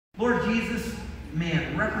Lord Jesus,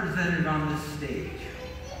 man, represented on this stage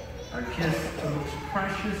are just the most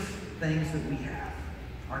precious things that we have,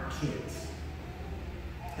 our kids.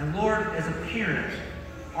 And Lord, as a parent,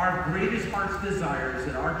 our greatest heart's desire is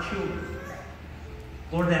that our children,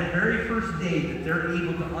 Lord, that very first day that they're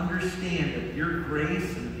able to understand of your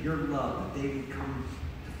grace and of your love, that they would come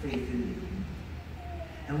to faith in you.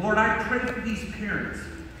 And Lord, I pray for these parents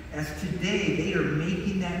as today they are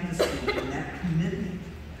making that decision, that commitment,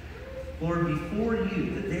 Lord, before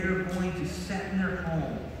you, that they are going to set in their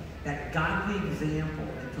home that godly example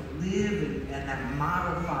and to live and that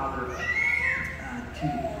model, Father,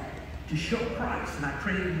 to show Christ. And I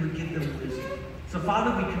pray that you would give them wisdom. So,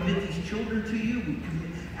 Father, we commit these children to you. We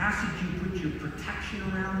ask that you put your protection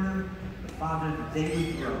around them. But, Father, that they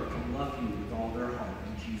would grow to love you with all their heart.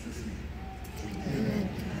 In Jesus' name. Amen.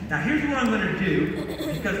 Now, here's what I'm going to do,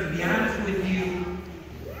 because to be honest with you,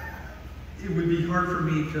 it would be hard for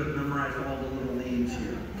me to memorize all the little names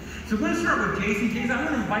here. So we're going to start with Jason. Jason, I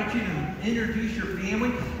want to invite you to introduce your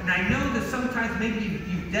family. And I know that sometimes maybe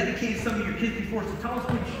you've dedicated some of your kids before, so tell us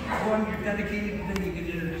which one you're dedicating, and then you can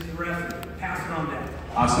introduce the rest and pass it on down.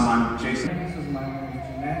 Awesome, I'm Jason. This is my mom,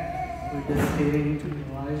 Jeanette. We're dedicating to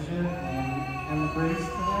Elijah and Emma Grace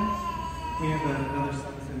today. We have another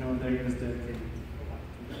son over there who is dedicated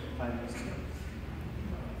 5 years ago.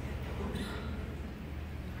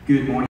 Good morning.